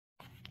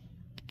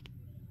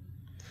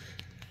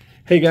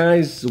Hey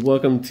guys,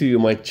 welcome to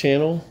my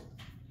channel,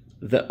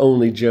 The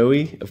Only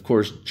Joey, of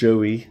course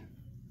Joey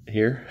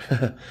here.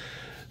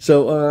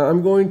 So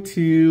I'm going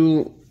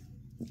to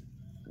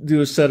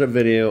do a setup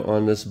video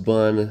on this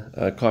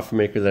BUNN coffee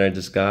maker that I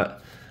just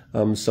got.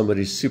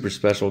 Somebody super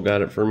special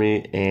got it for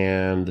me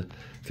and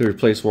to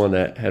replace one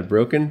that had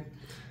broken.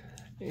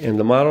 And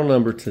the model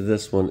number to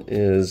this one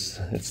is,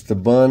 it's the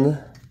BUNN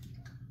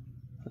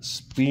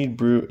Speed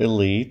Brew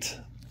Elite,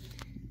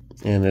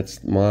 and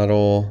its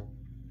model,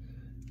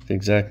 the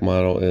exact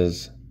model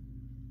is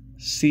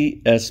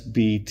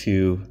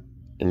CSB2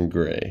 in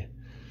gray.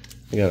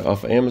 I got it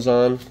off of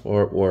Amazon,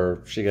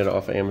 or she got it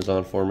off of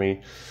Amazon for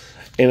me.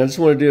 And I just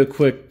want to do a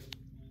quick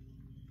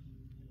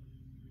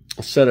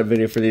setup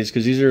video for these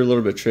because these are a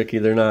little bit tricky.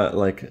 They're not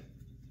like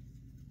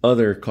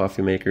other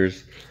coffee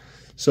makers.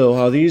 So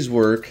how these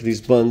work, these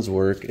BUNNs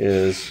work,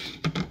 is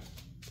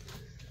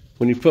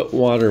when you put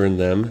water in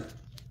them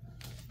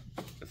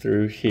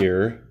through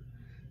here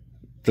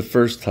the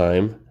first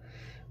time,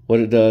 what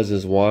it does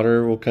is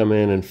water will come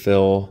in and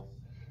fill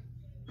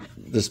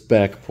this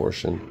back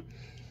portion.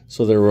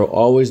 So there will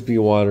always be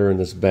water in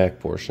this back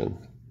portion.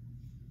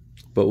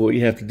 But what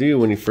you have to do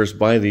when you first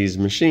buy these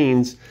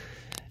machines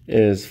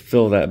is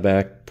fill that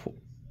back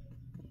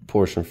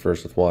portion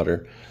first with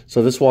water.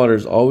 So this water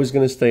is always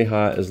going to stay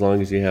hot as long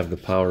as you have the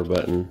power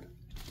button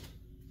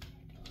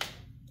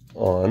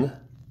on.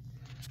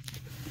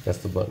 That's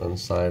the button on the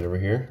side over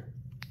here.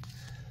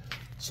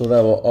 So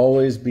that will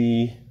always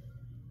be,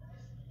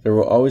 there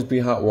will always be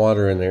hot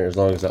water in there as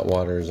long as that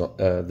water is on,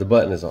 the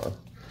button is on.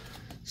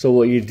 So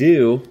what you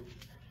do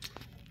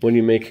when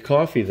you make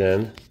coffee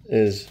then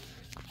is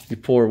you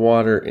pour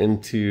water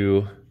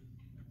into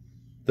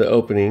the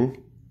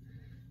opening,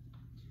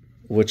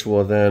 which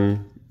will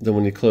then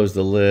when you close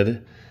the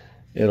lid,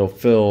 it'll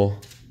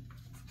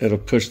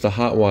push the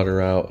hot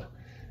water out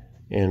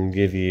and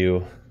give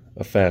you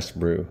a fast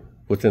brew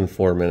within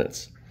 4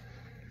 minutes.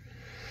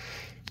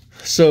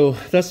 So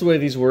that's the way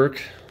these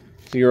work.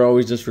 You're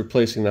always just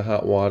replacing the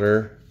hot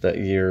water that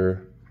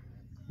you're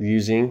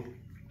using.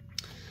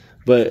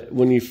 But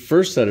when you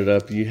first set it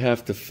up, you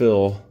have to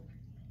fill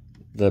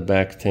the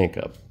back tank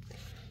up.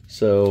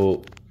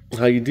 So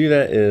how you do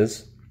that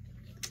is,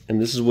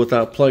 and this is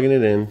without plugging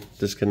it in,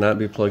 this cannot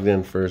be plugged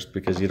in first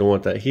because you don't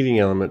want that heating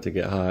element to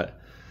get hot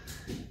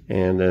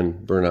and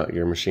then burn out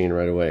your machine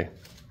right away.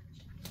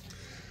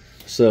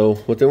 So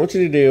what they want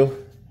you to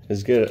do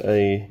is get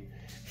a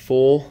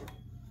full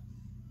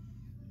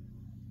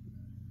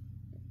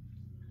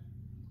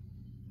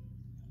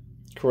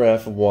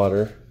carafe of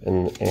water,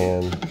 and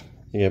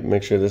you have to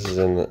make sure this is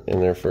in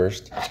there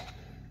first.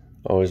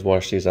 Always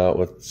wash these out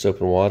with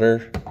soap and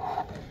water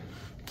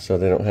so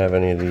they don't have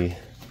any of the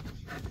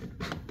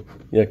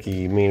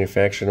yucky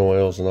manufacturing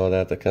oils and all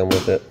that come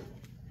with it.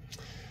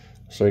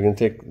 So you're going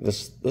to take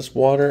this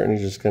water and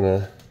you're just going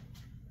to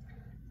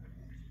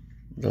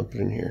dump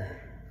it in here.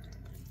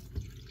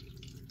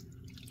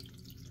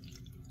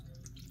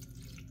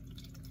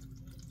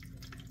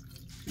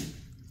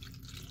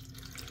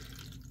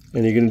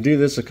 And you're going to do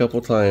this a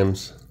couple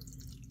times,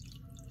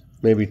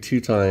 maybe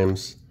 2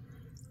 times,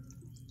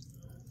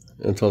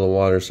 until the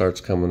water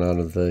starts coming out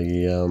of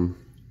the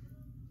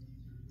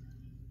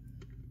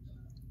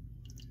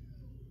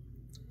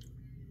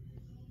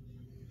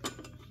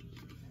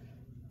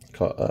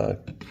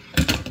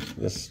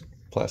this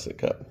plastic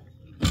cup.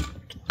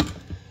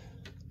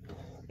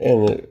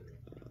 And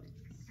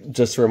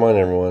just to remind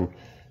everyone,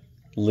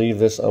 leave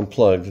this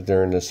unplugged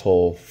during this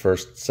whole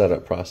first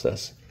setup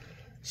process.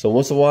 So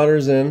once the water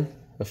is in,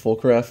 a full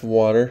carafe of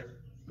water,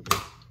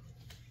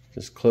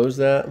 just close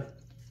that,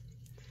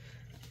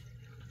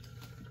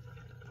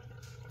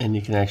 and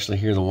you can actually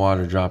hear the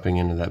water dropping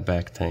into that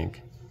back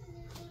tank.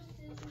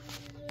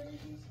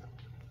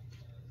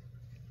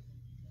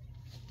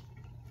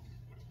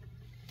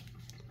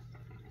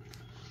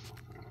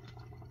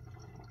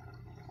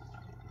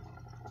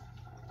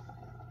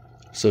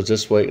 So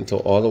just wait until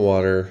all the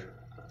water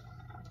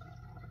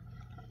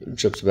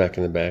drips back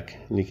in the back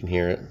and you can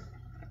hear it.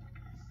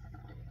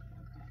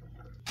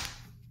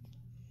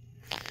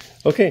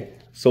 Okay,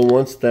 so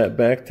once that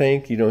back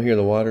tank, you don't hear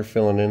the water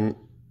filling in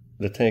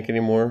the tank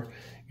anymore,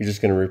 you're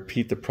just going to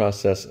repeat the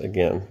process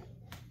again.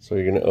 So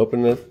you're going to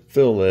open the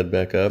fill lid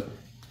back up,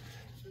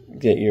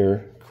 get your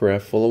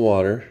carafe full of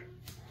water,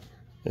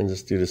 and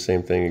just do the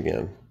same thing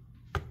again.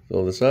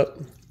 Fill this up.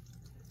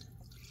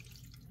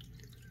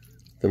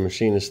 The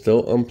machine is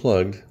still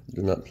unplugged.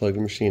 Do not plug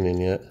the machine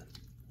in yet.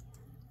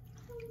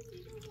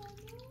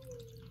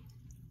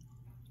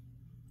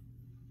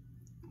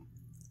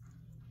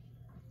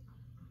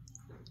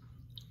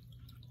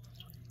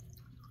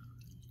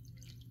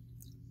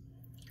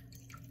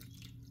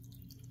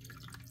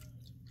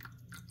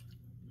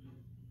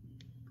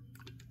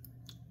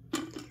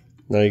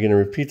 Now you're going to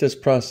repeat this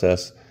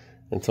process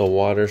until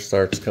water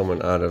starts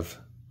coming out of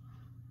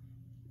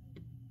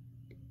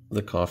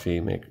the coffee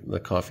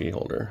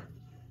holder.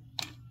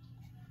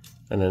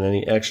 And then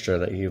any extra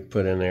that you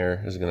put in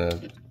there is going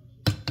to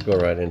go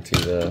right into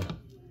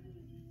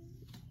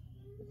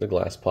the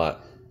glass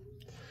pot.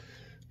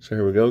 So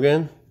here we go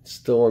again,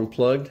 still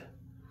unplugged.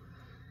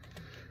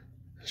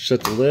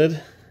 Shut the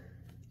lid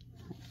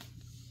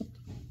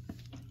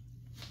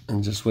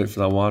and just wait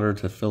for that water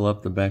to fill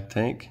up the back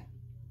tank.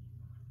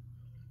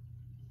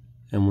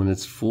 And when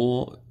it's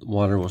full,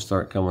 water will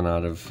start coming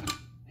out of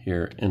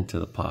here into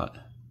the pot.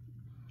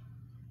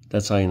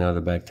 That's how you know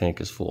the back tank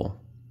is full.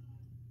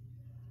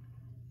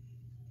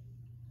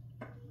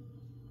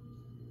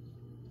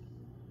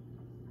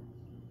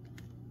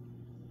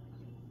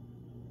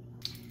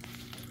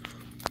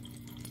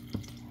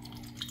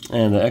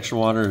 And the extra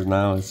water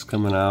now is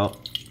coming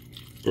out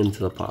into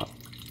the pot.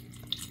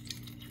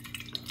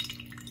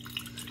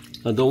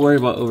 Now don't worry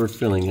about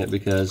overfilling it,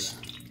 because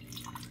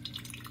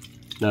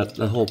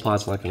the whole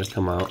pot's not going to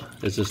come out.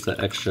 It's just the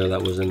extra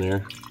that was in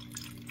there.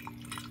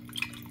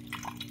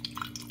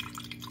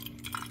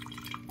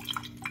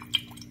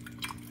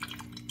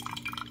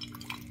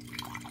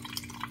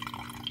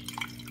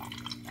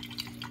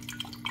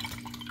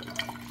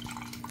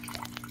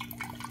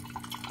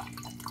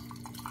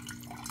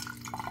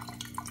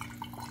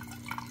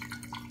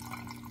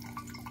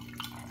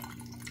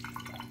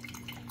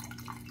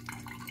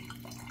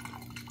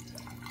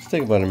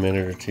 Take about a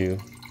minute or two.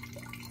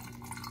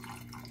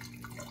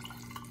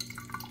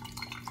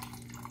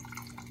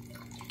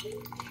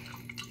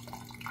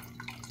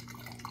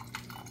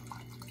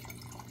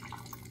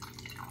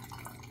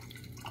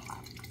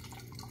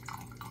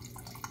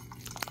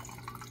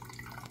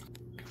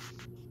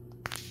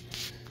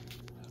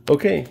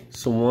 Okay,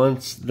 so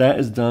once that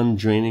is done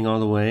draining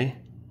all the way,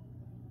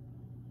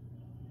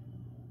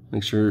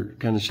 make sure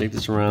kind of shake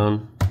this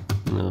around.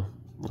 You know,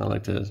 I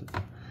like to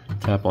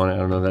tap on it. I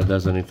don't know if that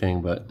does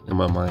anything, but in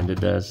my mind it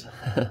does.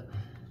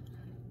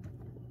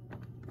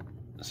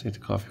 Shake the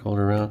coffee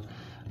holder around.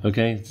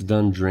 Okay, it's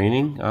done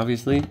draining,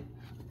 obviously.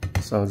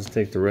 So I'll just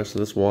take the rest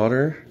of this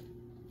water,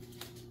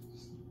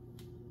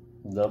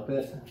 dump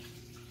it.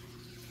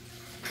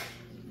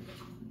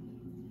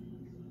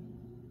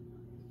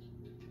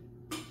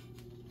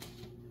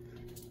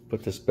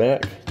 Put this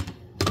back.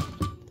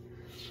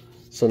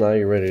 So now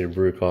you're ready to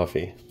brew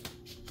coffee.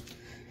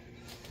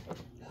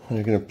 And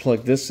you're gonna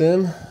plug this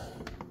in.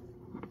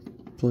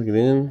 Plug it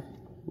in,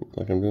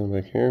 like I'm doing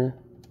back here.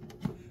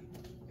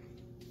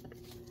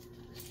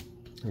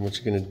 And what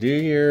you're gonna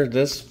do here,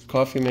 this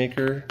coffee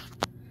maker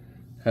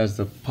has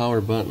the power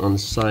button on the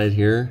side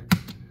here.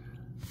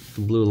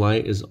 The blue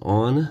light is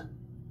on.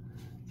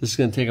 This is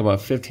gonna take about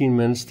 15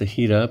 minutes to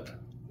heat up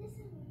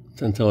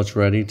until it's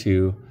ready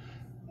to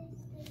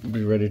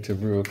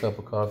brew a cup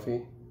of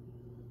coffee.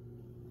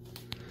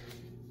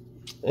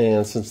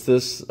 And since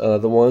this, the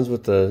ones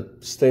with the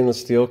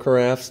stainless steel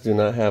carafes do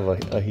not have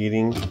a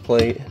heating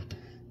plate,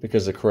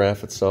 because the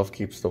carafe itself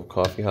keeps the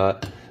coffee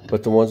hot,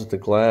 but the ones with the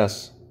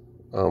glass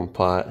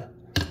pot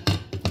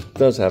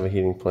does have a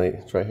heating plate.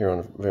 It's right here on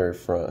the very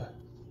front.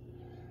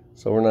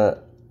 So we're not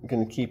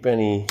going to keep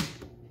any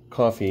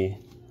coffee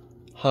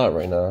hot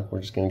right now.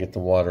 We're just going to get the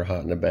water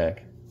hot in the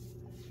back.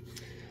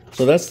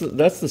 So that's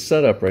the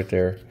setup right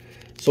there.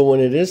 So when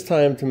it is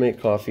time to make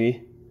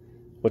coffee,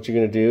 what you're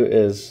going to do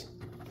is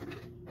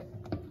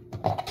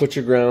put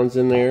your grounds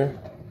in there,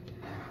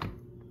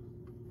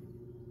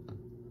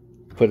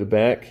 put it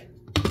back,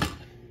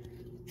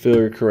 fill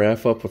your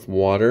carafe up with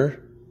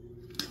water,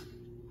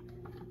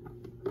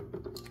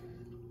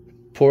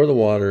 pour the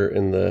water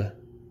in the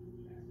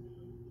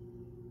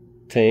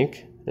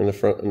tank in the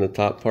front, in the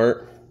top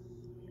part,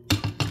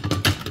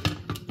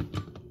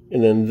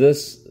 and then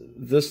this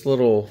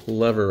little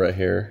lever right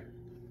here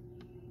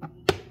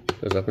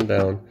goes up and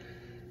down.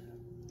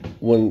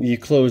 When you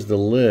close the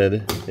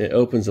lid, it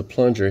opens a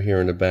plunger here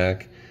in the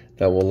back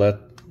that will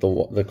let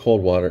the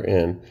cold water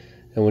in.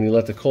 And when you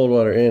let the cold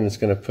water in, it's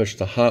going to push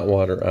the hot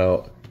water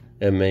out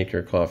and make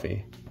your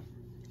coffee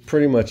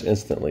pretty much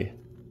instantly.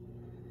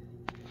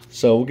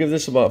 So we'll give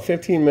this about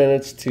 15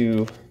 minutes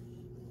to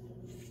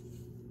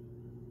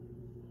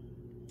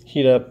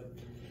heat up,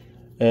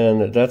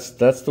 and that's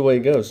the way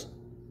it goes.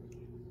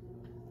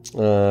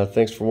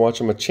 Thanks for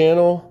watching my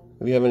channel.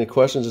 If you have any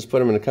questions, just put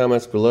them in the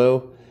comments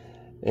below,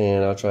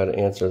 and I'll try to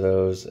answer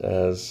those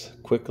as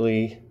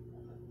quickly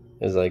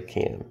as I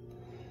can.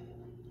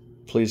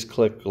 Please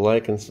click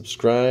like and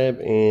subscribe,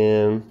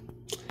 and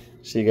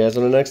see you guys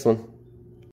on the next one.